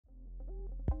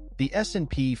The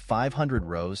S&P 500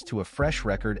 rose to a fresh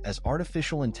record as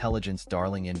artificial intelligence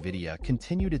darling Nvidia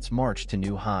continued its march to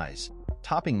new highs,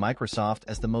 topping Microsoft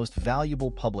as the most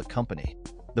valuable public company.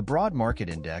 The broad market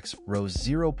index rose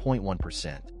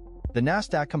 0.1%. The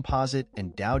Nasdaq Composite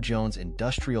and Dow Jones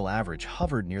Industrial Average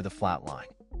hovered near the flat line.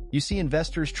 You see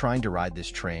investors trying to ride this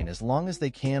train as long as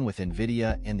they can with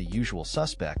Nvidia and the usual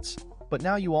suspects, but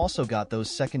now you also got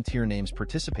those second-tier names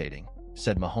participating,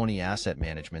 said Mahoney Asset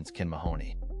Management's Ken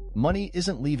Mahoney. Money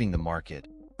isn't leaving the market,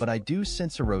 but I do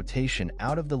sense a rotation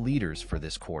out of the leaders for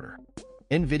this quarter.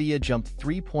 Nvidia jumped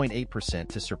 3.8%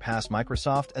 to surpass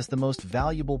Microsoft as the most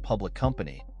valuable public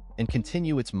company and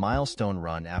continue its milestone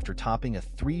run after topping a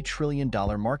 $3 trillion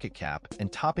market cap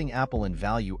and topping Apple in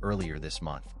value earlier this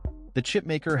month. The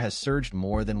chipmaker has surged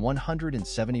more than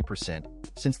 170%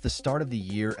 since the start of the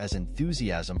year as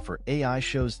enthusiasm for AI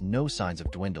shows no signs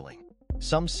of dwindling.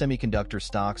 Some semiconductor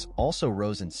stocks also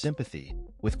rose in sympathy,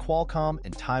 with Qualcomm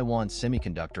and Taiwan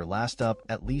Semiconductor last up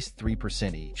at least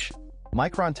 3% each.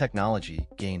 Micron Technology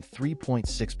gained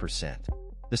 3.6%.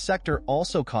 The sector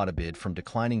also caught a bid from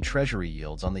declining treasury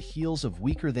yields on the heels of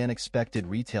weaker-than-expected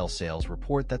retail sales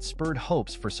report that spurred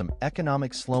hopes for some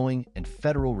economic slowing and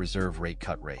Federal Reserve rate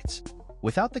cut rates.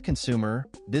 Without the consumer,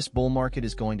 this bull market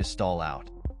is going to stall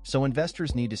out, so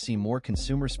investors need to see more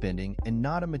consumer spending and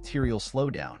not a material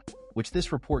slowdown, which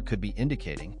this report could be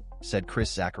indicating, said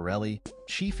Chris Zaccarelli,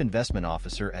 Chief Investment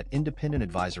Officer at Independent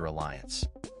Advisor Alliance.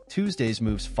 Tuesday's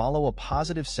moves follow a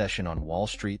positive session on Wall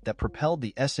Street that propelled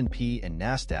the S&P and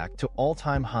Nasdaq to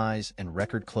all-time highs and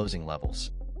record closing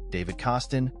levels. David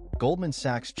Kostin, Goldman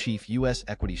Sachs chief U.S.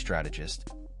 equity strategist,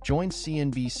 joined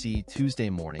CNBC Tuesday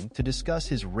morning to discuss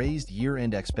his raised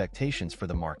year-end expectations for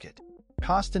the market.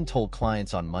 Kostin told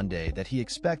clients on Monday that he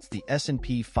expects the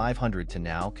S&P 500 to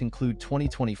now conclude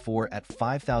 2024 at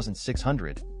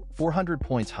 5,600, 400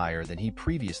 points higher than he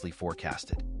previously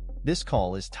forecasted. This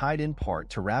call is tied in part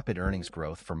to rapid earnings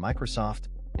growth for Microsoft,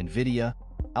 Nvidia,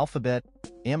 Alphabet,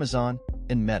 Amazon,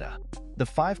 and Meta. The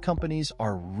five companies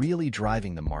are really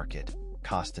driving the market,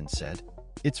 Kostin said.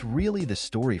 It's really the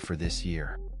story for this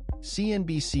year.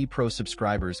 CNBC Pro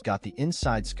subscribers got the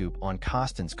inside scoop on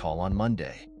Kostin's call on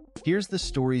Monday. Here's the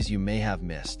stories you may have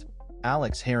missed.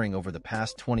 Alex Herring: over the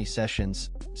past 20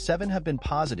 sessions, 7 have been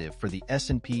positive for the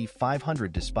S&P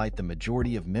 500 despite the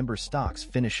majority of member stocks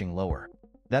finishing lower.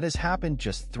 That has happened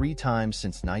just 3 times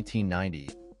since 1990,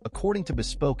 according to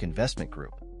Bespoke Investment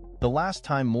Group. The last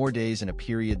time more days in a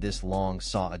period this long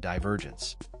saw a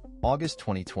divergence. August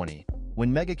 2020,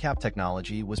 when Megacap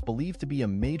Technology was believed to be a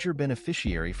major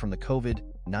beneficiary from the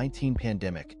COVID-19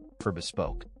 pandemic, per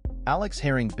Bespoke. Alex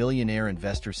Herring: billionaire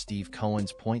investor Steve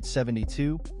Cohen's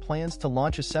Point72 plans to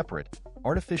launch a separate,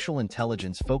 artificial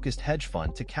intelligence-focused hedge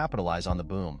fund to capitalize on the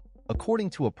boom,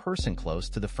 according to a person close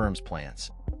to the firm's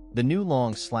plans. The new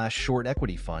long/short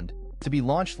equity fund, to be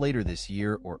launched later this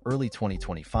year or early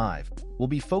 2025, will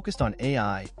be focused on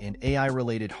AI and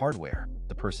AI-related hardware,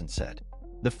 the person said.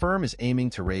 The firm is aiming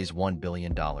to raise $1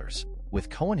 billion, with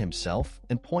Cohen himself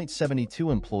and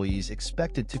Point72 employees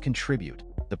expected to contribute,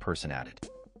 the person added.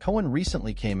 Cohen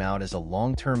recently came out as a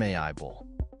long-term AI bull.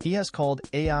 He has called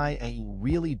AI a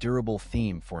really durable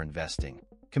theme for investing,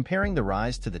 comparing the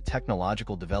rise to the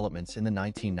technological developments in the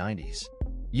 1990s.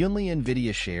 Yunli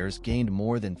Nvidia shares gained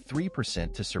more than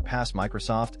 3% to surpass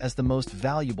Microsoft as the most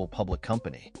valuable public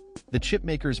company. The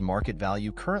chipmaker's market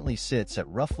value currently sits at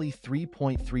roughly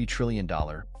 $3.3 trillion,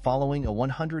 following a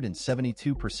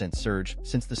 172% surge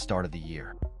since the start of the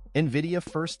year. Nvidia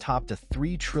first topped a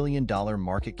 $3 trillion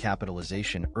market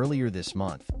capitalization earlier this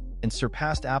month and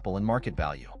surpassed Apple in market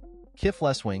value. Kif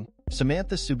Leswing,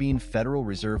 Samantha Subin Federal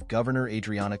Reserve Governor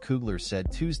Adriana Kugler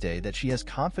said Tuesday that she has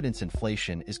confidence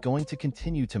inflation is going to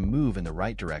continue to move in the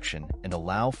right direction and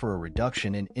allow for a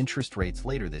reduction in interest rates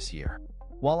later this year.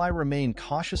 While I remain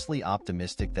cautiously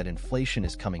optimistic that inflation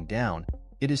is coming down,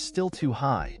 it is still too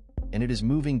high, and it is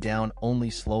moving down only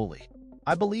slowly.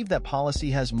 I believe that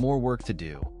policy has more work to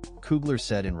do, Kugler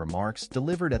said in remarks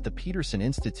delivered at the Peterson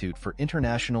Institute for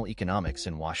International Economics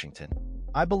in Washington.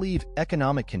 I believe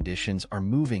economic conditions are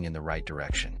moving in the right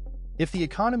direction. If the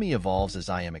economy evolves as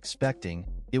I am expecting,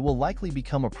 it will likely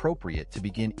become appropriate to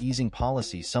begin easing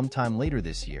policy sometime later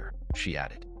this year, she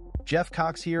added. Jeff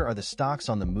Cox: here are the stocks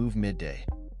on the move midday.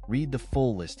 Read the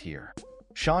full list here.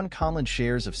 Sean Conlon: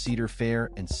 shares of Cedar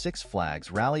Fair and Six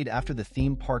Flags rallied after the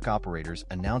theme park operators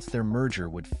announced their merger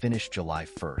would finish July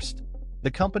 1st.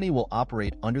 The company will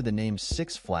operate under the name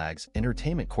Six Flags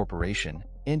Entertainment Corporation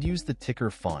and use the ticker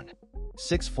FUN.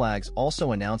 Six Flags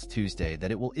also announced Tuesday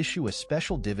that it will issue a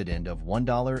special dividend of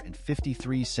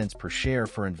 $1.53 per share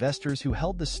for investors who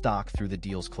held the stock through the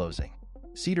deal's closing.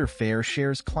 Cedar Fair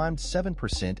shares climbed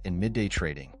 7% in midday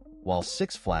trading, while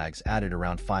Six Flags added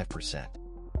around 5%.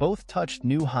 Both touched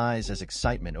new highs as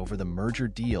excitement over the merger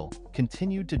deal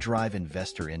continued to drive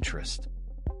investor interest.